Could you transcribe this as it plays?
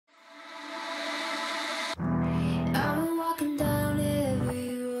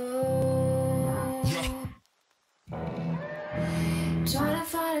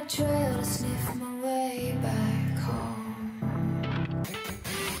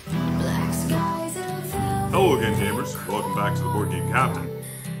Hello again, gamers. Welcome back to the board game Captain.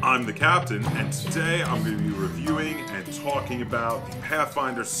 I'm the Captain, and today I'm going to be reviewing and talking about the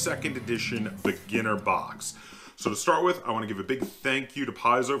Pathfinder 2nd Edition Beginner Box. So to start with, I want to give a big thank you to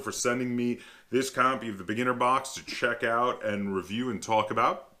Paizo for sending me this copy of the Beginner Box to check out and review and talk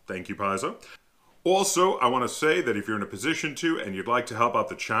about. Thank you, Paizo. Also, I want to say that if you're in a position to and you'd like to help out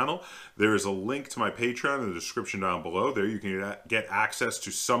the channel, there is a link to my Patreon in the description down below. There you can get access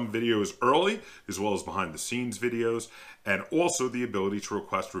to some videos early, as well as behind the scenes videos, and also the ability to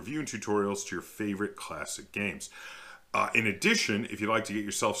request review and tutorials to your favorite classic games. In addition, if you'd like to get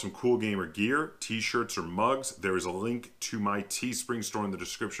yourself some cool gamer gear, t-shirts, or mugs, there is a link to my Teespring store in the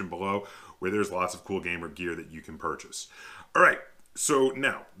description below, where there's lots of cool gamer gear that you can purchase. All right. So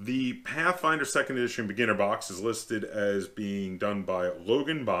now, the Pathfinder 2nd Edition Beginner Box is listed as being done by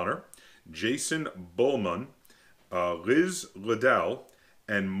Logan Bonner, Jason Bullman, Liz Liddell,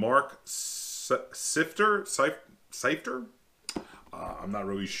 and Mark Sifter? I'm not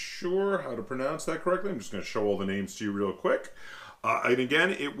really sure how to pronounce that correctly. I'm just going to show all the names to you real quick. And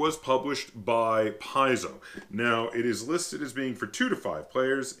again, it was published by Paizo. Now, it is listed as being for 2 to 5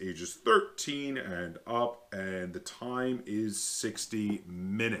 players, ages 13 and up, and the time is 60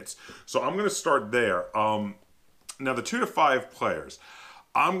 minutes. So I'm going to start there. Now, the 2 to 5 players,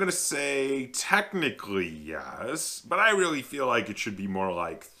 I'm going to say technically yes, but I really feel like it should be more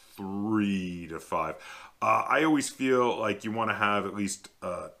like 3 to 5. I always feel like you want to have at least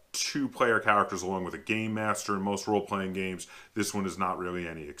 2 player characters along with a game master in most role-playing games. This one is not really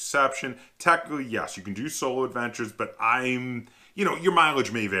any exception. Technically, yes, you can do solo adventures, but your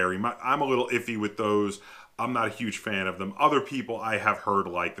mileage may vary. I'm a little iffy with those. I'm not a huge fan of them. Other people I have heard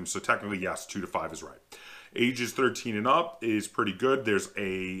like them, so technically, yes, 2 to 5 is right. Ages 13 and up is pretty good. There's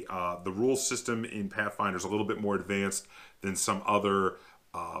the rule system in Pathfinder is a little bit more advanced than some other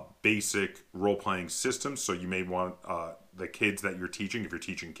basic role-playing systems, so you may want the kids that you're teaching, if you're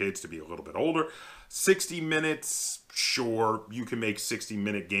teaching kids, to be a little bit older. 60 minutes, sure, you can make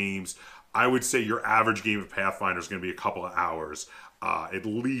 60-minute games. I would say your average game of Pathfinder is going to be a couple of hours, at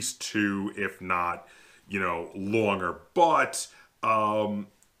least 2, if not, longer. But,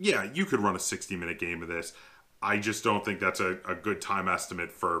 yeah, you could run a 60-minute game of this. I just don't think that's a good time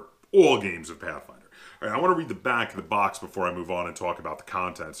estimate for all games of Pathfinder. All right, I want to read the back of the box before I move on and talk about the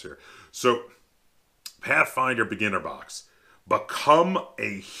contents here. So, Pathfinder Beginner Box. Become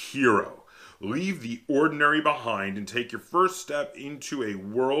a hero. Leave the ordinary behind and take your first step into a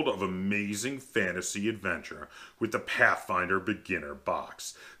world of amazing fantasy adventure with the Pathfinder Beginner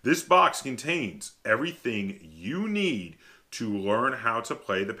Box. This box contains everything you need to learn how to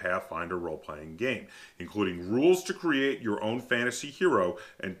play the Pathfinder role-playing game, including rules to create your own fantasy hero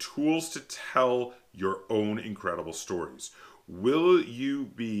and tools to tell your own incredible stories. Will you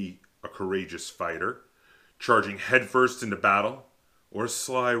be a courageous fighter, charging headfirst into battle, or a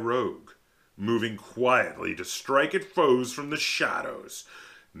sly rogue, moving quietly to strike at foes from the shadows?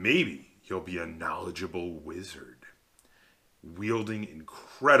 Maybe you'll be a knowledgeable wizard, wielding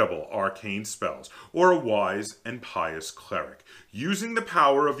incredible arcane spells, or a wise and pious cleric, using the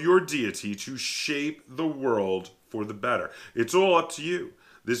power of your deity to shape the world for the better. It's all up to you.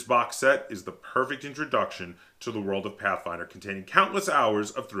 This box set is the perfect introduction to the world of Pathfinder, containing countless hours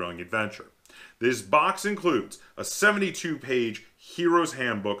of thrilling adventure. This box includes a 72-page Hero's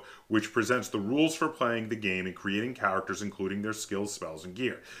Handbook, which presents the rules for playing the game and creating characters, including their skills, spells, and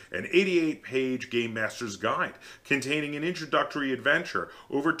gear. An 88-page Game Master's Guide, containing an introductory adventure,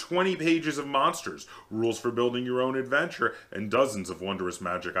 over 20 pages of monsters, rules for building your own adventure, and dozens of wondrous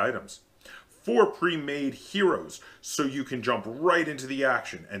magic items. 4 pre-made heroes, so you can jump right into the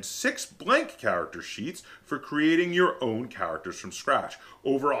action, and 6 blank character sheets for creating your own characters from scratch.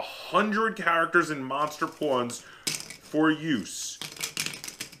 Over 100 characters and monster pawns for use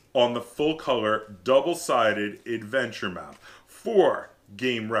on the full-color, double-sided adventure map. 4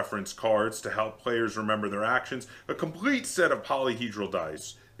 game reference cards to help players remember their actions, a complete set of polyhedral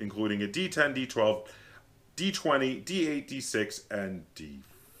dice, including a D10, D12, D20, D8, D6, and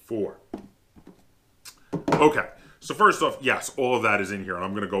D4. Okay, so first off, yes, all of that is in here, and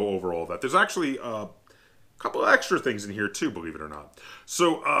I'm going to go over all of that. There's actually a couple of extra things in here, too, believe it or not.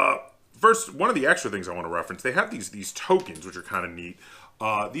 So, first, one of the extra things I want to reference, they have these tokens, which are kind of neat.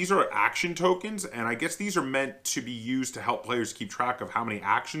 These are action tokens, and I guess these are meant to be used to help players keep track of how many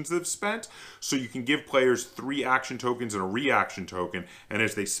actions they've spent. So you can give players 3 action tokens and a reaction token, and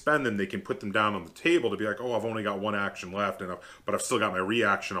as they spend them, they can put them down on the table to be like, oh, I've only got 1 action left, but I've still got my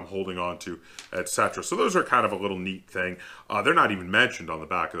reaction I'm holding on to, etc. So those are kind of a little neat thing. They're not even mentioned on the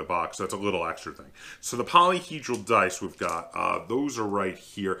back of the box, so that's a little extra thing. So the polyhedral dice we've got, those are right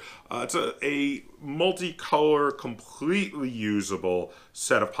here. It's a multicolor, completely usable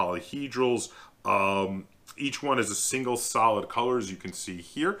set of polyhedrals. Each one is a single solid color, as you can see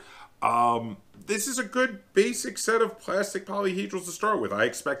here. This is a good basic set of plastic polyhedrals to start with. I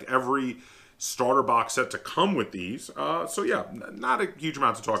expect every starter box set to come with these. So yeah, not a huge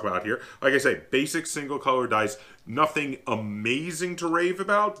amount to talk about here. Like I say, basic single color dice, nothing amazing to rave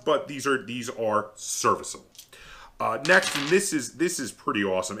about, but these are serviceable. Next, and this is pretty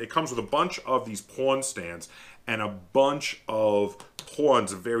awesome. It comes with a bunch of these pawn stands and a bunch of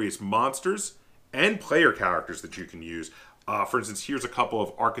pawns of various monsters and player characters that you can use. For instance, here's a couple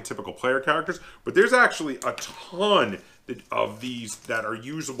of archetypical player characters, but there's actually a ton of these that are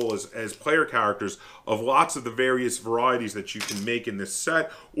usable as player characters of lots of the various varieties that you can make in this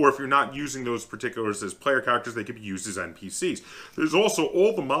set, or if you're not using those particulars as player characters, they can be used as NPCs. There's also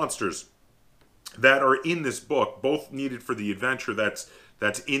all the monsters that are in this book, both needed for the adventure that's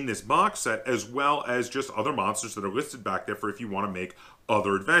in this box set, as well as just other monsters that are listed back there for if you want to make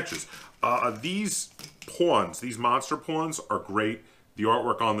other adventures. These pawns, these monster pawns, are great. The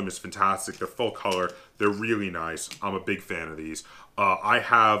artwork on them is fantastic. They're full color. They're really nice. I'm a big fan of these. I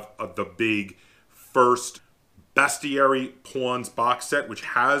have the big first bestiary pawns box set, which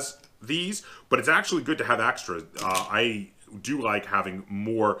has these, but it's actually good to have extras. I do like having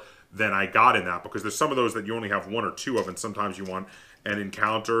more than I got in that, because there's some of those that you only have 1 or 2 of, and sometimes you want an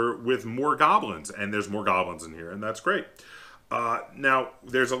encounter with more goblins, and there's more goblins in here, and that's great. Now,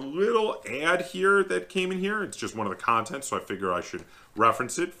 there's a little ad here that came in here. It's just one of the contents, so I figure I should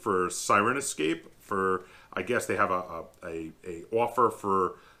reference it for Siren Escape. I guess they have a offer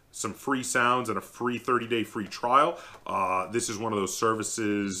for some free sounds and a free 30-day free trial. This is one of those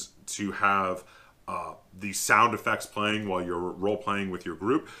services to have the sound effects playing while you're role-playing with your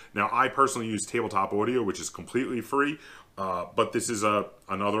group. Now, I personally use Tabletop Audio, which is completely free, but this is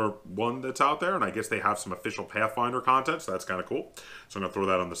another one that's out there, and I guess they have some official Pathfinder content, so that's kind of cool. So I'm going to throw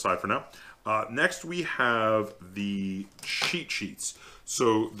that on the side for now. Next, we have the cheat sheets.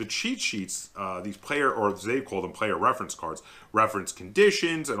 So the cheat sheets, these player, or as they call them, player reference cards, reference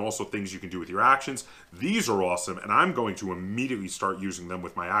conditions and also things you can do with your actions. These are awesome, and I'm going to immediately start using them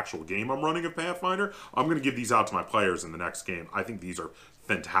with my actual game I'm running of Pathfinder. I'm going to give these out to my players in the next game. I think these are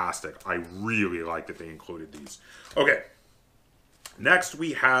fantastic. I really like that they included these. Okay, next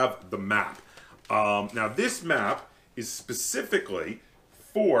we have the map. Now this map is specifically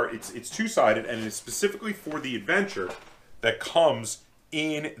for, it's two-sided, and it's specifically for the adventure that comes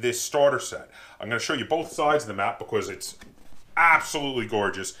in this starter set. I'm going to show you both sides of the map because it's absolutely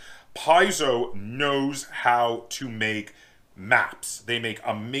gorgeous. Paizo knows how to make maps. They make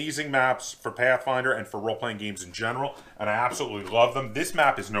amazing maps for Pathfinder and for role-playing games in general, and I absolutely love them. This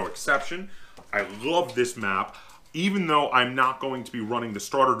map is no exception. I love this map, even though I'm not going to be running the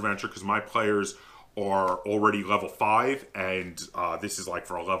starter adventure because my players are already level 5, and this is like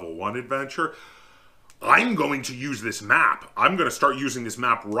for a level 1 adventure. I'm going to use this map. I'm going to start using this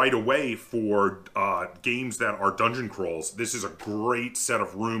map right away for games that are dungeon crawls. This is a great set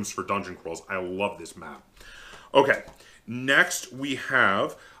of rooms for dungeon crawls. I love this map. Okay, next we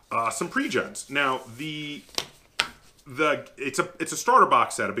have some pre-gens. Now, it's a starter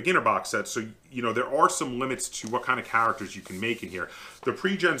box set, a beginner box set, so you know there are some limits to what kind of characters you can make in here. The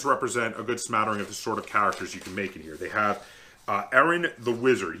pre-gens represent a good smattering of the sort of characters you can make in here. They have Erin the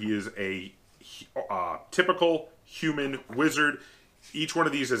Wizard. He is a typical human wizard. Each one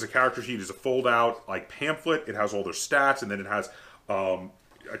of these as a character sheet is a fold-out like pamphlet. It has all their stats, and then it has a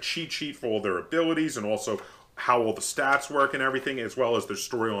cheat sheet for all their abilities and also how all the stats work and everything, as well as their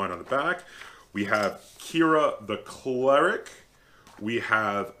storyline on the back. We have Kira the Cleric, we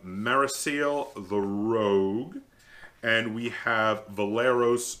have Marisael the Rogue, and we have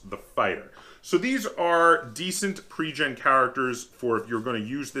Valeros the Fighter. So these are decent pre-gen characters for if you're going to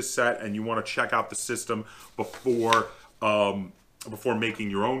use this set and you want to check out the system before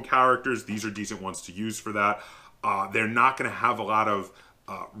making your own characters. These are decent ones to use for that. They're not going to have a lot of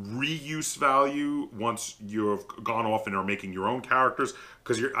reuse value once you've gone off and are making your own characters,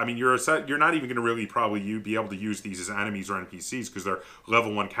 because you're not even going to really probably be able to use these as enemies or NPCs because they're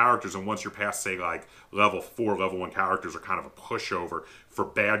level 1 characters, and once you're past say like level 4, level 1 characters are kind of a pushover for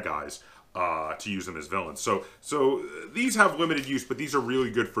bad guys. to use them as villains. So these have limited use, but these are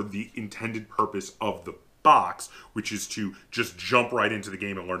really good for the intended purpose of the box, which is to just jump right into the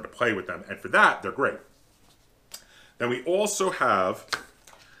game and learn to play with them. And for that, they're great. Then we also have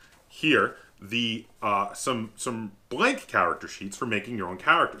here the some blank character sheets for making your own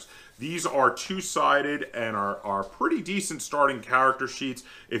characters. These are two-sided and are pretty decent starting character sheets.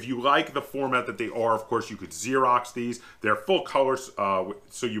 If you like the format that they are, of course, you could Xerox these. They're full colors,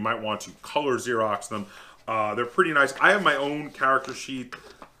 so you might want to color Xerox them. They're pretty nice. I have my own character sheet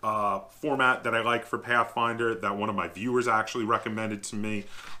format that I like for Pathfinder that one of my viewers actually recommended to me.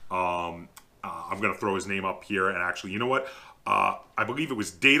 I'm going to throw his name up here, and actually, you know what? I believe it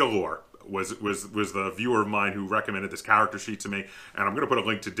was Datalore was the viewer of mine who recommended this character sheet to me, and I'm going to put a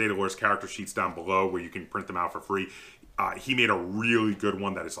link to Datalore's character sheets down below where you can print them out for free. He made a really good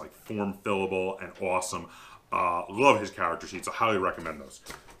one that is like form fillable and awesome. Love his character sheets. I highly recommend those.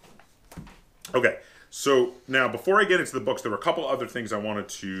 Okay, so now before I get into the books, there were a couple other things I wanted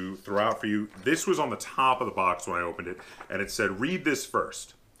to throw out for you. This was on the top of the box when I opened it, and it said, read this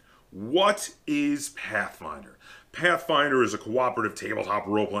first. What is Pathfinder? Pathfinder is a cooperative tabletop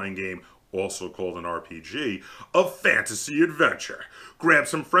role-playing game, also called an RPG, of fantasy adventure. Grab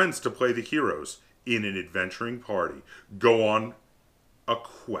some friends to play the heroes in an adventuring party. Go on a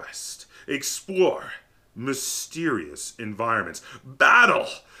quest. Explore mysterious environments. Battle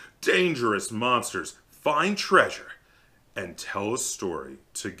dangerous monsters. Find treasure. And tell a story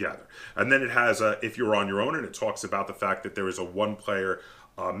together. And then it has a, if you're on your own, and it talks about the fact that there is a one-player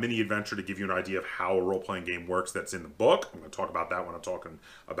mini adventure to give you an idea of how a role-playing game works that's in the book. I'm going to talk about that when I'm talking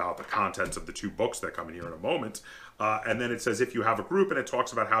about the contents of the two books that come in here in a moment. And then it says if you have a group, and it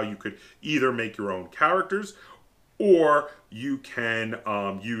talks about how you could either make your own characters or you can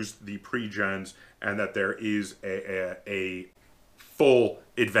use the pre-gens, and that there is a full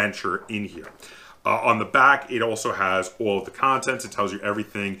adventure in here. On the back, it also has all of the contents. It tells you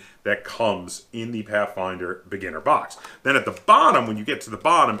everything that comes in the Pathfinder beginner box. Then at the bottom, when you get to the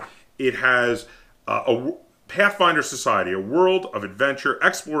bottom, it has a Pathfinder Society, a world of adventure,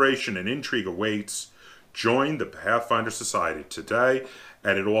 exploration, and intrigue awaits. Join the Pathfinder Society today.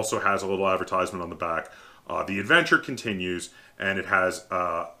 And it also has a little advertisement on the back. The adventure continues, and it has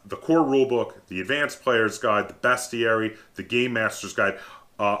the core rulebook, the advanced player's guide, the bestiary, the game master's guide,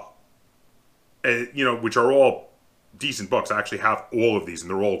 you know, which are all decent books. I actually have all of these,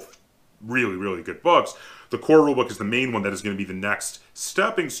 and they're all really, really good books. The core rulebook is the main one that is going to be the next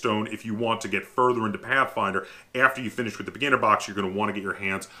stepping stone if you want to get further into Pathfinder. After you finish with the beginner box, you're going to want to get your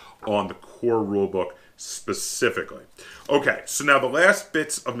hands on the core rulebook specifically. Okay, so now the last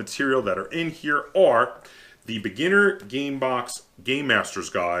bits of material that are in here are the beginner game box game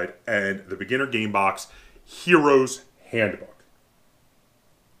master's guide and the beginner game box hero's handbook.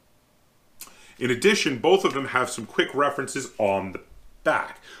 In addition, both of them have some quick references on the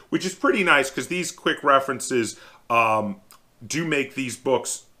back, which is pretty nice because these quick references do make these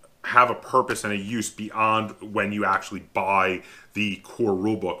books have a purpose and a use beyond when you actually buy the core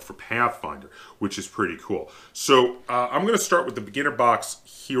rulebook for Pathfinder, which is pretty cool. So I'm going to start with the beginner box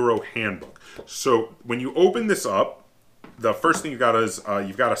hero handbook. So when you open this up, the first thing you've got is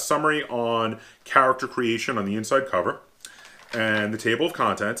you've got a summary on character creation on the inside cover, and the table of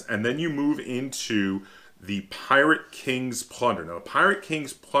contents, and then you move into the Pirate King's Plunder. Now, the Pirate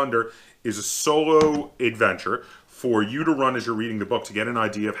King's Plunder is a solo adventure for you to run as you're reading the book to get an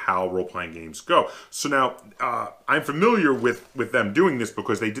idea of how role-playing games go. So now, I'm familiar with them doing this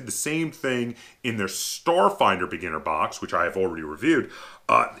because they did the same thing in their Starfinder beginner box, which I have already reviewed.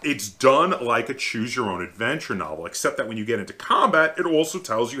 It's done like a choose-your-own-adventure novel, except that when you get into combat, it also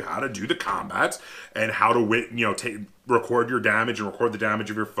tells you how to do the combats and how to record your damage and record the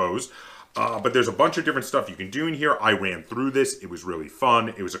damage of your foes. But there's a bunch of different stuff you can do in here. I ran through this. It was really fun.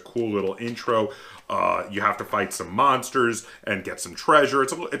 It was a cool little intro. You have to fight some monsters and get some treasure.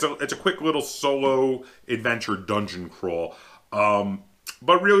 It's a quick little solo adventure dungeon crawl.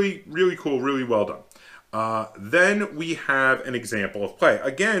 But really, really cool, really well done. Then we have an example of play.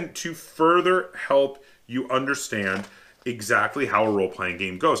 Again, to further help you understand exactly how a role-playing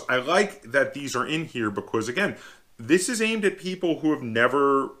game goes. I like that these are in here because, again, this is aimed at people who have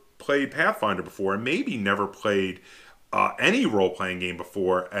never played Pathfinder before and maybe never played any role-playing game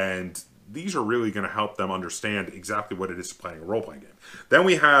before, and these are really going to help them understand exactly what it is playing a role-playing game. Then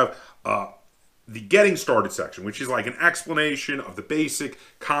we have the getting started section, which is like an explanation of the basic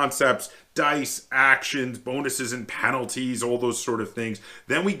concepts, dice, actions, bonuses and penalties, all those sort of things.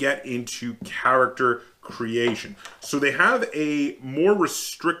 Then we get into character creation. So they have a more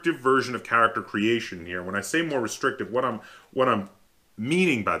restrictive version of character creation here. When I say more restrictive, what I'm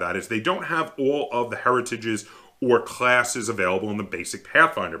meaning by that is they don't have all of the heritages or classes available in the basic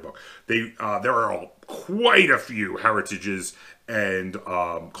Pathfinder book. There are quite a few heritages and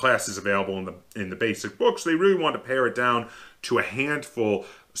classes available in the basic books. They really want to pare it down to a handful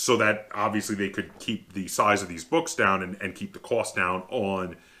so that obviously they could keep the size of these books down and keep the cost down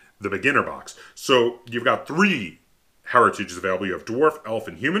on the beginner box. So you've got 3 heritages available. You have dwarf, elf,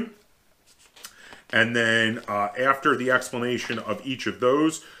 and human. And then after the explanation of each of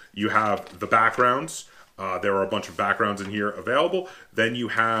those, you have the backgrounds. There are a bunch of backgrounds in here available. Then you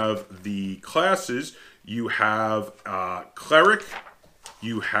have the classes. You have cleric.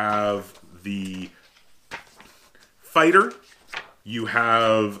 You have the fighter. You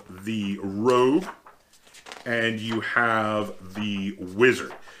have the rogue. And you have the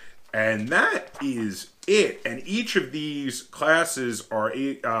wizard. And that is it. And each of these classes are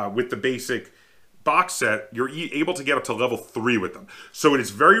with the basic box set, you're able to get up to level 3 with them. So it is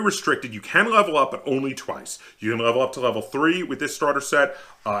very restricted. You can level up, but only twice. You can level up to level 3 with this starter set.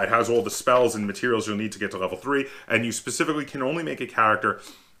 It has all the spells and materials you'll need to get to level 3. And you specifically can only make a character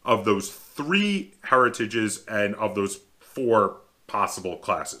of those 3 heritages and of those 4 possible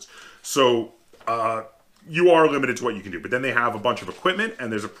classes. So you are limited to what you can do. But then they have a bunch of equipment,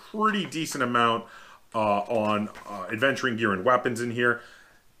 and there's a pretty decent amount on adventuring gear and weapons in here.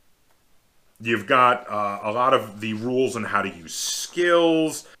 You've got a lot of the rules on how to use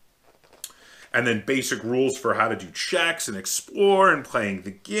skills, and then basic rules for how to do checks and explore and playing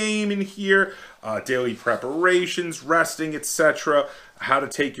the game in here, daily preparations, resting, etc., how to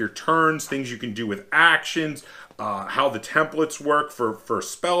take your turns, things you can do with actions, how the templates work for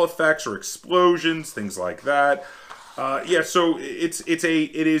spell effects or explosions, things like that. Yeah, so it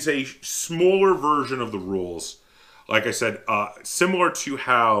is a smaller version of the rules. Like I said, similar to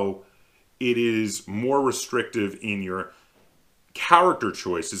how it is more restrictive in your character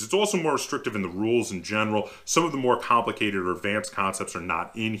choices. It's also more restrictive in the rules in general. Some of the more complicated or advanced concepts are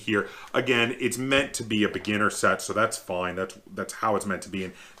not in here. Again, it's meant to be a beginner set, so that's fine. That's how it's meant to be.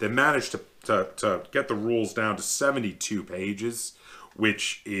 And they managed to get the rules down to 72 pages,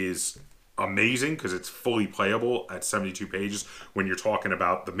 which is amazing because it's fully playable at 72 pages when you're talking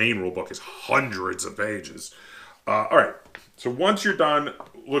about the main rule book is hundreds of pages. All right, so once you're done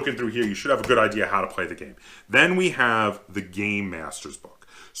looking through here, you should have a good idea how to play the game. Then we have the Game Master's book.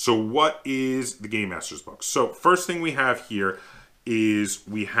 So what is the Game Master's book? So first thing we have here is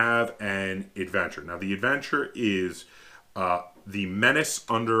we have an adventure. Now the adventure is The Menace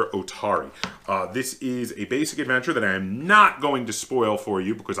Under Otari. This is a basic adventure that I am not going to spoil for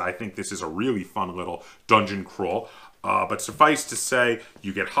you because I think this is a really fun little dungeon crawl. But suffice to say,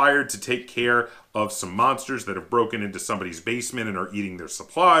 you get hired to take care of some monsters that have broken into somebody's basement and are eating their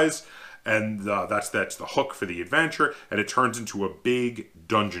supplies. And that's the hook for the adventure. And it turns into a big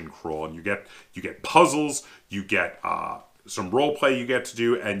dungeon crawl. And you get puzzles, you get some role play you get to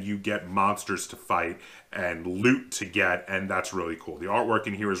do, and you get monsters to fight and loot to get, and that's really cool. The artwork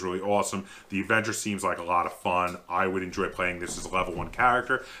in here is really awesome. The adventure seems like a lot of fun. I would enjoy playing this as a level 1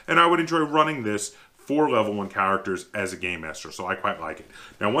 character, and I would enjoy running this for level 1 characters as a game master, so I quite like it.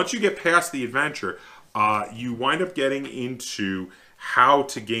 Now, once you get past the adventure, you wind up getting into how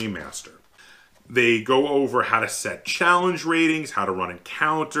to game master. They go over how to set challenge ratings, how to run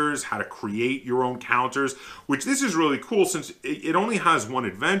encounters, how to create your own counters, which this is really cool since it only has 1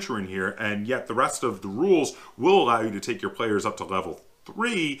 adventure in here, and yet the rest of the rules will allow you to take your players up to level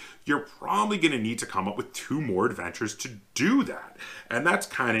 3. You're probably going to need to come up with 2 more adventures to do that. And that's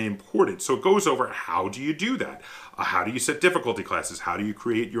kind of important. So it goes over how do you do that? How do you set difficulty classes? How do you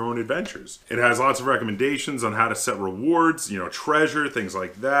create your own adventures? It has lots of recommendations on how to set rewards, treasure, things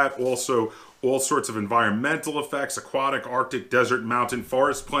like that. Also, all sorts of environmental effects, aquatic, arctic, desert, mountain,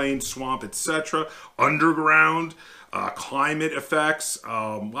 forest, plain, swamp, etc. Underground, climate effects,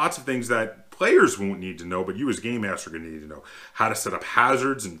 lots of things that players won't need to know, but you as Game Master are going to need to know. How to set up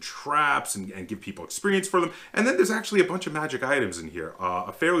hazards and traps and give people experience for them. And then there's actually a bunch of magic items in here.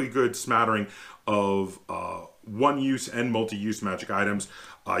 A fairly good smattering of one-use and multi-use magic items.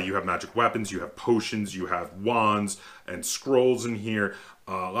 You have magic weapons, you have potions, you have wands and scrolls in here.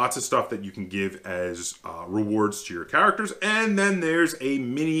 Lots of stuff that you can give as rewards to your characters. And then there's a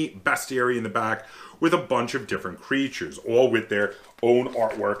mini bestiary in the back with a bunch of different creatures, all with their own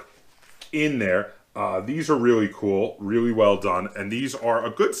artwork in there. These are really cool, really well done. And these are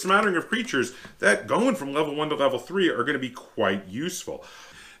a good smattering of creatures that going from level 1 to level 3 are going to be quite useful.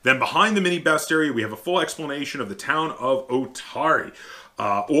 Then behind the mini bestiary, we have a full explanation of the town of Otari.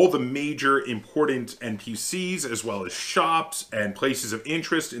 All the major important NPCs, as well as shops and places of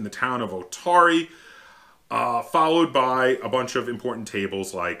interest in the town of Otari. followed by a bunch of important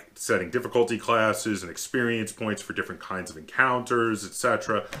tables like setting difficulty classes and experience points for different kinds of encounters,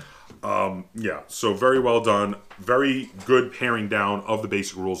 etc. Yeah, so very well done. Very good paring down of the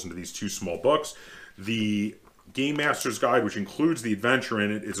basic rules into these two small books. The Game Master's Guide, which includes the adventure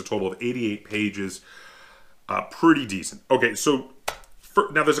in it, is a total of 88 pages. Pretty decent. Okay, so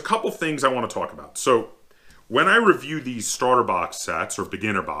now there's a couple things I want to talk about. So when I review these starter box sets or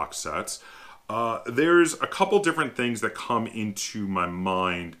beginner box sets, there's a couple different things that come into my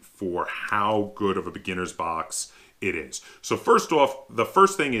mind for how good of a beginner's box it is. So first off, the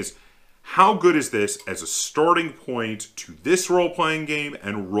first thing is, how good is this as a starting point to this role-playing game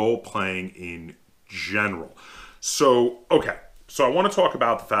and role-playing in general? So, okay. So I want to talk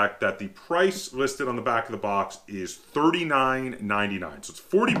about the fact that the price listed on the back of the box is $39.99. So it's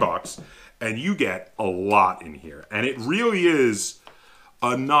 $40, and you get a lot in here. And it really is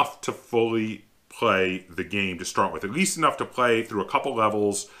enough to fully play the game to start with. At least enough to play through a couple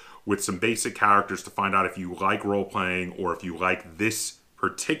levels with some basic characters to find out if you like role-playing or if you like this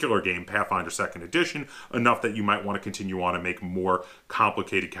particular game, Pathfinder 2nd Edition, enough that you might want to continue on and make more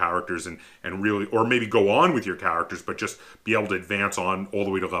complicated characters and really, or maybe go on with your characters, but just be able to advance on all the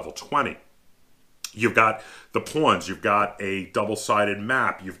way to level 20. You've got the pawns, you've got a double-sided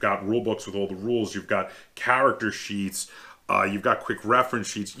map, you've got rule books with all the rules, you've got character sheets, you've got quick reference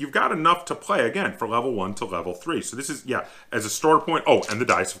sheets. You've got enough to play, again, for level 1 to level 3. So this is, yeah, as a starter point. Oh, and the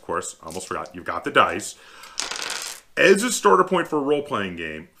dice, of course. I almost forgot. You've got the dice. As a starter point for a role-playing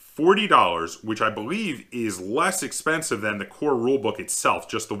game, $40, which I believe is less expensive than the core rulebook itself,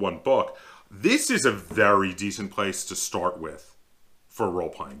 just the one book. This is a very decent place to start with for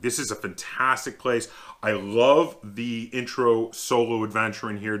role-playing. This is a fantastic place. I love the intro solo adventure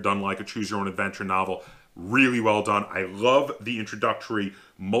in here, done like a choose-your-own-adventure novel. Really well done. I love the introductory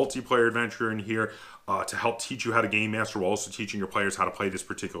multiplayer adventure in here to help teach you how to game master while also teaching your players how to play this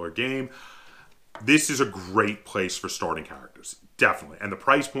particular game. This is a great place for starting characters, definitely. And the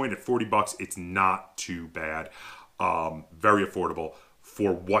price point at $40, it's not too bad. Very affordable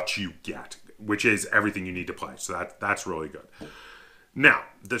for what you get, which is everything you need to play. So that's really good. Now,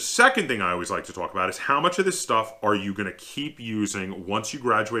 the second thing I always like to talk about is how much of this stuff are you going to keep using once you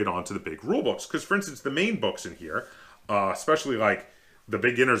graduate onto the big rule books? Because, for instance, the main books in here, especially like the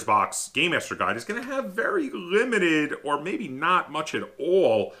Beginner's Box Game Master Guide, is going to have very limited or maybe not much at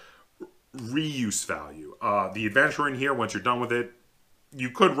all reuse value. The adventure in here, once you're done with it, you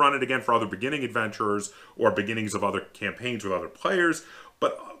could run it again for other beginning adventures or beginnings of other campaigns with other players,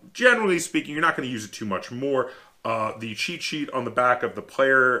 but generally speaking, you're not going to use it too much more. The cheat sheet on the back of the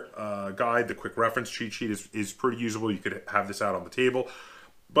player guide, the quick reference cheat sheet, is pretty usable. You could have this out on the table.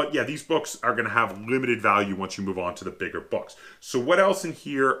 But yeah, these books are going to have limited value once you move on to the bigger books. So what else in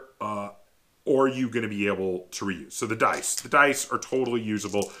here are you going to be able to reuse? So the dice. The dice are totally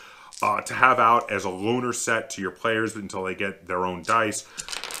usable to have out as a loaner set to your players until they get their own dice.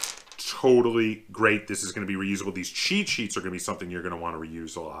 Totally great. This is going to be reusable. These cheat sheets are going to be something you're going to want to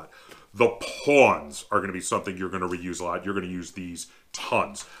reuse a lot. The pawns are going to be something you're going to reuse a lot. You're going to use these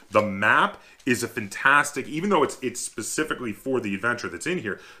tons. The map is a fantastic, even though it's specifically for the adventure that's in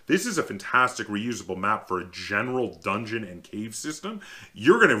here, this is a fantastic reusable map for a general dungeon and cave system.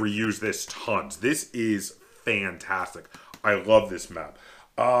 You're going to reuse this tons. This is fantastic. I love this map.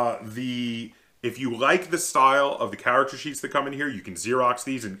 If you like the style of the character sheets that come in here, you can Xerox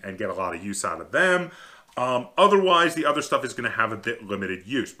these and get a lot of use out of them. Otherwise, the other stuff is going to have a bit limited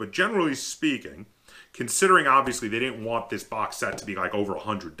use. But generally speaking, considering obviously they didn't want this box set to be like over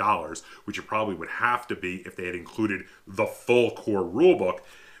 $100, which it probably would have to be if they had included the full core rulebook,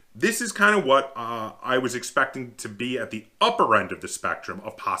 this is kind of what I was expecting to be at the upper end of the spectrum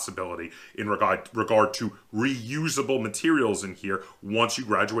of possibility in regard to reusable materials in here once you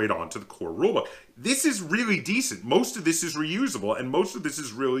graduate onto the core rulebook. This is really decent. Most of this is reusable, and most of this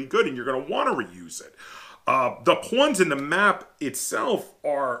is really good, and you're going to want to reuse it. The pawns in the map itself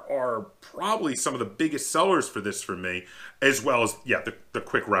are probably some of the biggest sellers for this for me, as well as, yeah, the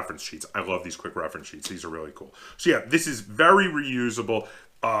quick reference sheets. I love these quick reference sheets. These are really cool. So yeah, this is very reusable.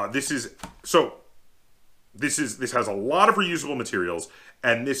 This has a lot of reusable materials,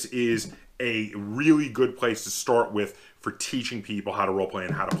 and this is a really good place to start with for teaching people how to roleplay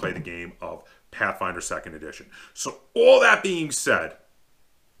and how to play the game of Pathfinder 2nd Edition. So all that being said,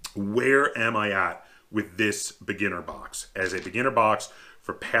 where am I at with this beginner box? As a beginner box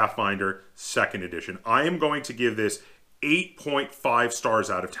for Pathfinder 2nd Edition, I am going to give this 8.5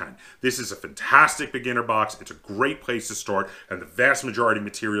 stars out of 10. This is a fantastic beginner box. It's a great place to start, and the vast majority of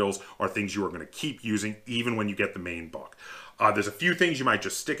materials are things you are going to keep using even when you get the main book. There's a few things you might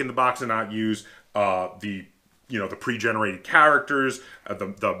just stick in the box and not use. the the pre-generated characters,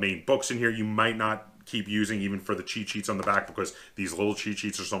 the main books in here. You might not keep using even for the cheat sheets on the back because these little cheat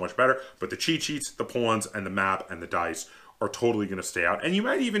sheets are so much better. But the cheat sheets, the pawns, and the map and the dice are totally going to stay out. And you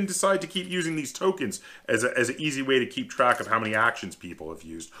might even decide to keep using these tokens as an easy way to keep track of how many actions people have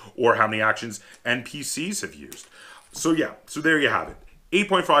used or how many actions NPCs have used. So yeah, so there you have it.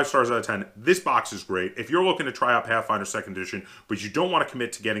 8.5 stars out of 10. This box is great. If you're looking to try out Pathfinder 2nd Edition, but you don't want to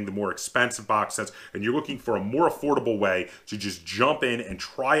commit to getting the more expensive box sets, and you're looking for a more affordable way to just jump in and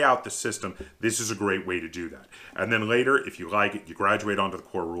try out the system, this is a great way to do that. And then later, if you like it, you graduate onto the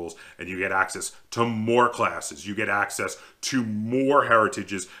core rules, and you get access to more classes. You get access to more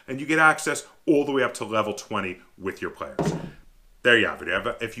heritages, and you get access all the way up to level 20 with your players. There you have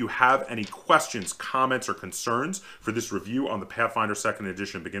it. If you have any questions, comments, or concerns for this review on the Pathfinder 2nd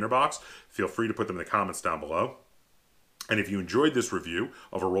Edition Beginner Box, feel free to put them in the comments down below. And if you enjoyed this review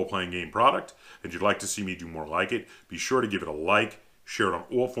of a role-playing game product and you'd like to see me do more like it, be sure to give it a like, share it on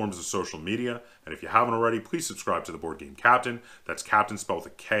all forms of social media, and if you haven't already, please subscribe to the Board Game Captain. That's Captain spelled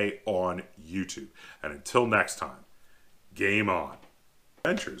with a K on YouTube. And until next time, game on.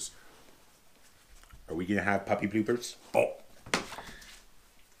 Adventures. Are we going to have puppy bloopers? Oh.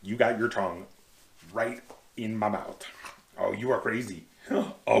 You got your tongue right in my mouth. Oh, you are crazy.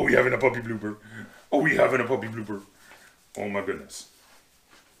 Oh, we having a puppy blooper. Oh, we having a puppy blooper. Oh, my goodness.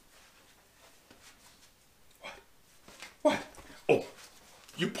 What? What? Oh,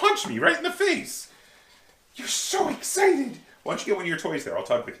 you punched me right in the face. You're so excited. Why don't you get one of your toys there? I'll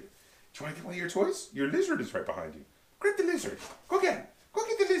talk with you. Do you want to get one of your toys? Your lizard is right behind you. Grab the lizard. Go get it. Go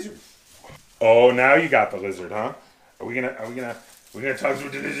get the lizard. Oh, now you got the lizard, huh? We're gonna talk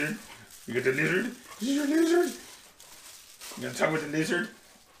with the lizard. You got the lizard? This is your lizard? You gonna talk with the lizard?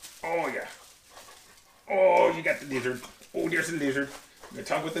 Oh yeah. Oh, you got the lizard. Oh, there's the lizard. You gonna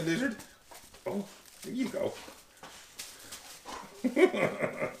talk with the lizard? Oh, there you go.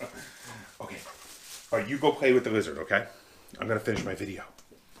 Okay. All right, you go play with the lizard, okay? I'm gonna finish my video.